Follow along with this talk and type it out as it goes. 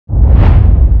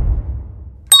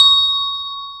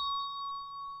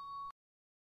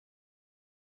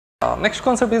Next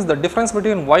concept is the difference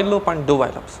between while loop and do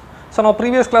while loops. So ನಾವು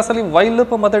previous ಕ್ಲಾಸಲ್ಲಿ while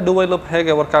loop ಮತ್ತು do while loop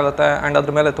ಹೇಗೆ work ಆಗುತ್ತೆ and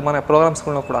ಅದ್ರ ಮೇಲೆ ತುಂಬಾ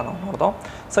ಪ್ರೋಗ್ರಾಮ್ಸ್ಗಳನ್ನ ಕೂಡ ನಾವು ನೋಡ್ದೋ.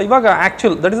 ಸೊ ಇವಾಗ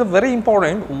actual that is a very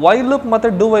important while loop ಮತ್ತು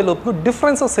ಡು ವೈಲ್ ಲೂಪ್ಗೂ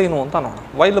ಡಿಫ್ರೆನ್ಸಸ್ ಏನು ಅಂತ ನೋಡೋಣ.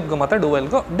 ವೈಲ್ ಲೂಪ್ಗೂ ಮತ್ತು ಡು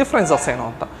ವೈಲ್ಗೂ ಡಿಫ್ರೆನ್ಸಸ್ ಏನು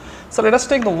ಅಂತ. So let us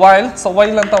take the while. So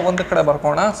while ಅಂತ ಒಂದು ಕಡೆ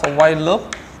ಬರ್ಕೋಣ. So while loop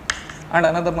and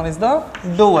another one is the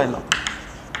do while loop.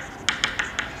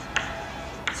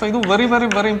 So ಇದು ವೆರಿ ವೆರಿ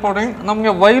ವೆರಿ ಇಂಪಾರ್ಟೆಂಟ್.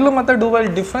 ನಮಗೆ ವೈಲ್ ಮತ್ತು ಡು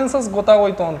ವೈಲ್ ಡಿಫ್ರೆನ್ಸಸ್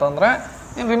ಗೊತ್ತಾಗೋಯ್ತು ಅಂತಂದರೆ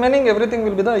in remaining everything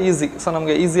will be the easy. So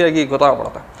ನಮಗೆ ಈಸಿಯಾಗಿ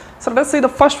ಗೊತ್ತಾಗ್ಬಿಡುತ್ತೆ. So let's see the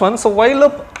first one. So while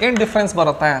loop ಏನು difference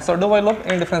ಬರುತ್ತೆ, so do while loop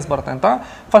ಏನು ಡಿಫ್ರೆನ್ಸ್ ಬರುತ್ತೆ ಅಂತ.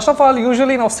 ಫಸ್ಟ್ ಆಫ್ ಆಲ್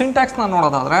ಯೂಶಲಿ ನಾವು ಸಿಂಟ್ಯಾಕ್ಸ್ನ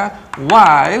ನೋಡೋದಾದರೆ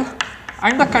while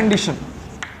and the condition.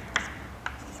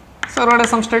 So ಹೊರಗಡೆ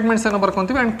ಸಮ್ ಸ್ಟೇಟ್ಮೆಂಟ್ಸ್ ಏನೋ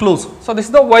ಬರ್ಕೊತೀವಿ and close. So this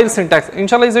is the while syntax.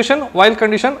 Initialisation, while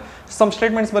condition, some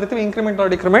statements ಬರಿತೀವಿ, increment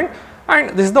R decrement and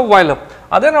this is the while loop.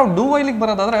 ಅದೇ ನಾವು do ವೈಲಿಗೆ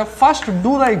ಬರೋದಾದರೆ first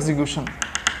do the execution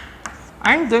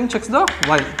and then cheques the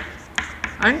while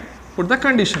and put the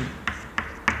condition.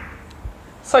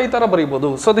 So ಈ ಥರ ಬರೀಬೋದು.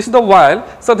 So this is the while.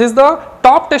 So this the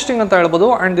top testing ಅಂತ ಹೇಳ್ಬೋದು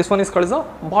and this one is called the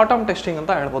bottom testing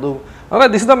ಅಂತ ಹೇಳ್ಬೋದು. ಅಂದರೆ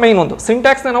this is the main ಒಂದು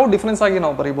ಸಿಂಟ್ಯಾಕ್ಸ್ನ ನಾವು difference ಆಗಿ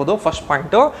ನಾವು ಬರೀಬೋದು first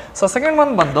point. So second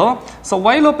one ಬಂದು so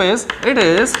while loop it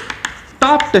is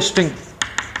top testing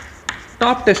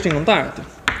ಅಂತ ಹೇಳ್ತೀವಿ.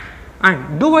 ಆ್ಯಂಡ್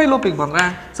ಡು ವೈಲ್ ಲೂಪಿಗೆ ಬಂದರೆ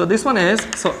so this one is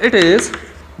so it is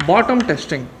bottom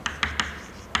testing.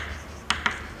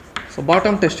 So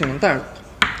bottom testing ಅಂತ ಹೇಳ್ತೀವಿ.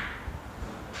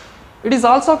 It is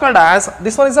also called as,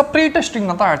 this one is a pre-testing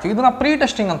ಅಂತ ಹೇಳ್ತೀವಿ. ಇದನ್ನ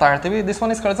pre-testing ಅಂತ ಹೇಳ್ತೀವಿ. This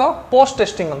one is called as a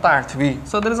post-testing ಅಂತ ಹೇಳ್ತೀವಿ.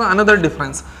 So there is another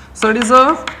difference. So it is a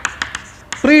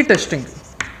pre-testing.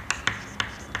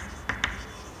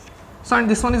 So and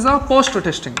this one is a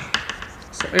post-testing.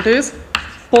 So it is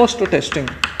post-testing.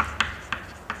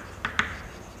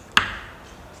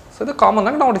 So ಇದು common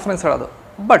ಆಗಿ ನಾವು difference ಹೇಳೋದು.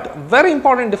 But very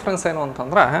important difference ಏನು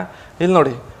ಅಂತಂದರೆ ಇಲ್ಲಿ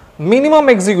ನೋಡಿ, ಮಿನಿಮಮ್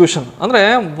ಎಕ್ಸಿಕ್ಯೂಷನ್ ಅಂದರೆ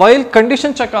ವೈಲ್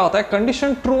ಕಂಡೀಷನ್ ಚೆಕ್ ಆಗುತ್ತೆ,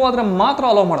 ಕಂಡೀಷನ್ ಟ್ರೂ ಆದರೆ ಮಾತ್ರ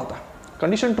ಅಲೋ ಮಾಡುತ್ತೆ.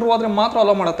 ಕಂಡೀಷನ್ ಟ್ರೂ ಆದರೆ ಮಾತ್ರ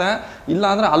ಅಲೋ ಮಾಡುತ್ತೆ, ಇಲ್ಲ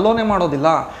ಅಂದರೆ ಅಲೋನೇ ಮಾಡೋದಿಲ್ಲ.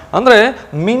 ಅಂದರೆ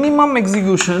minimum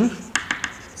execution.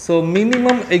 So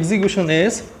minimum execution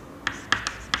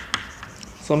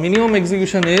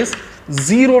is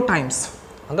 0 times.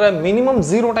 ಅಂದರೆ ಮಿನಿಮಮ್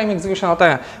 0 ಟೈಮ್ ಎಕ್ಸಿಕ್ಯೂಷನ್ ಆಗುತ್ತೆ.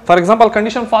 ಫಾರ್ ಎಕ್ಸಾಂಪಲ್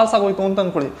ಕಂಡೀಷನ್ ಫಾಲ್ಸ್ ಆಗೋಯ್ತು ಅಂತ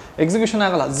ಅಂದ್ಕೊಳ್ಳಿ, ಎಕ್ಸಿಕ್ಯೂಷನ್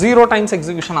ಆಗಲ್ಲ, 0 ಟೈಮ್ಸ್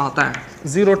ಎಕ್ಸಿಕ್ಯೂಷನ್ ಆಗುತ್ತೆ,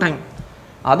 0 ಟೈಮ್.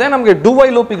 ಅದೇ ನಮಗೆ ಡು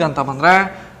ವೈಲ್ ಲೂಪಿಗೆ ಅಂತ ಬಂದರೆ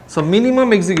so minimum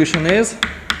execution is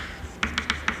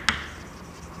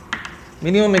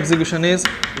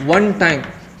 1 time.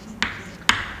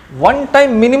 1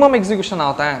 time minimum execution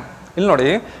ಆಗುತ್ತೆ. ಇಲ್ಲಿ ನೋಡಿ,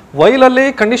 ವೈಲಲ್ಲಿ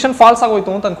ಕಂಡೀಷನ್ ಫಾಲ್ಸ್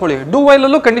ಆಗೋಯ್ತು ಅಂತ ಅನ್ಕೊಳ್ಳಿ, ಡು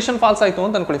ವೈಲಲ್ಲೂ ಕಂಡೀಷನ್ ಫಾಲ್ಸ್ ಆಯಿತು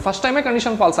ಅಂತ ಅನ್ಕೊಳ್ಳಿ. ಫಸ್ಟ್ ಟೈಮೇ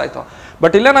ಕಂಡೀಷನ್ ಫಾಲ್ಸ್ ಆಯಿತು,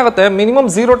 ಬಟ್ ಇಲ್ಲೇನಾಗುತ್ತೆ ಮಿನಿಮಮ್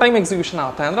 0 ಟೈಮ್ ಎಕ್ಸಿಕ್ಯೂಷನ್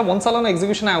ಆಗುತ್ತೆ. ಅಂದರೆ ಒಂದು ಸಲ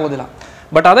ಎಕ್ಸಿಕ್ಯೂಷನ್ ಆಗೋದಿಲ್ಲ.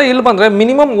 ಬಟ್ ಅದೇ ಇಲ್ಲಿ ಬಂದರೆ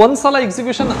ಮಿನಿಮಮ್ ಒಂದು ಸಲ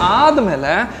ಎಕ್ಸಿಕ್ಯೂಷನ್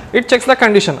ಆದಮೇಲೆ ಇಟ್ ಚೆಕ್ಸ್ ದ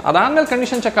ಕಂಡೀಷನ್. ಅದಾದಮೇಲೆ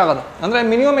ಕಂಡೀಷನ್ ಚೆಕ್ ಆಗೋದು. ಅಂದರೆ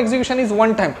minimum execution is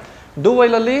 1 time. Do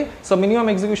ವೈಲಲ್ಲಿ so minimum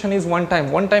execution is 1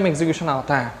 time execution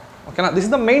ಆಗುತ್ತೆ. ಓಕೆನಾ, this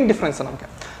is the main difference ನಮಗೆ.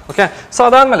 ಓಕೆ, ಸೊ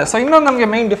ಅದಾದಮೇಲೆ ಸೊ ಇನ್ನೊಂದು ನಮಗೆ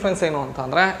ಮೈನ್ ಡಿಫ್ರೆನ್ಸ್ ಏನು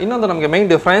ಅಂತಂದರೆ, ಇನ್ನೊಂದು ನಮಗೆ main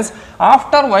difference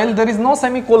after while there is no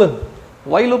semicolon.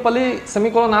 While ಲೂಪಲ್ಲಿ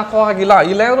semicolon ಹಾಕೋ ಹಾಗಿಲ್ಲ.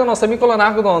 ಇಲ್ಲಾದರೂ ನಾವು ಸೆಮಿಕೋಲನ್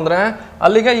ಹಾಕೋದು ಅಂದರೆ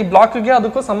ಅಲ್ಲಿಗೆ ಈ ಬ್ಲಾಕ್ಗೆ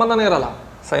ಅದಕ್ಕೂ ಸಂಬಂಧನೇ ಇರಲ್ಲ.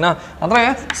 ಸರಿನಾ, ಅಂದರೆ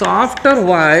so after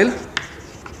while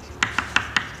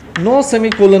no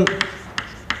semicolon.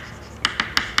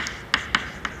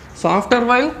 So after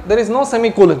while there is no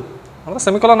semicolon ಅಂದರೆ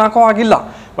ಸೆಮಿಕೋಲನ್ ಹಾಕೋ ಆಗಿಲ್ಲ.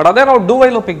 ಬಟ್ ಅದೇ ನಾವು ಡು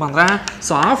ವೈಲ್ ಲೂಪಿಗೆ ಬಂದರೆ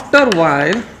so after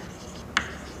while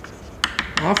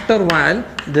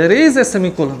there is A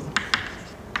semicolon.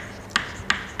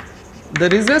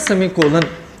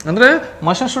 ಅಂದರೆ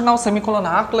ಮಷನ್ ಶುಡ್ ನಾವು semicolon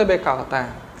ಹಾಕಲೇಬೇಕಾಗತ್ತೆ.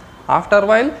 After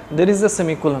while there is A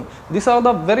semicolon. This are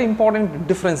the very important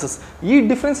differences. ಈ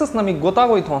differences ನಮಗೆ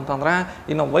ಗೊತ್ತಾಗೋಯ್ತು ಅಂತಂದರೆ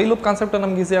ಇನ್ನು ವೈಲ್ ಲೂಪ್ ಕಾನ್ಸೆಪ್ಟ್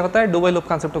ನಮ್ಗೆ ಈಸಿ ಆಗುತ್ತೆ, ಡು ವೈಲ್ ಲೂಪ್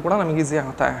ಕಾನ್ಸೆಪ್ಟು ಕೂಡ ನಮಗೆ ಈಸಿ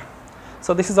ಆಗುತ್ತೆ. So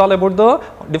this is all about the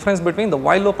difference between the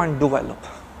while loop and do while loop.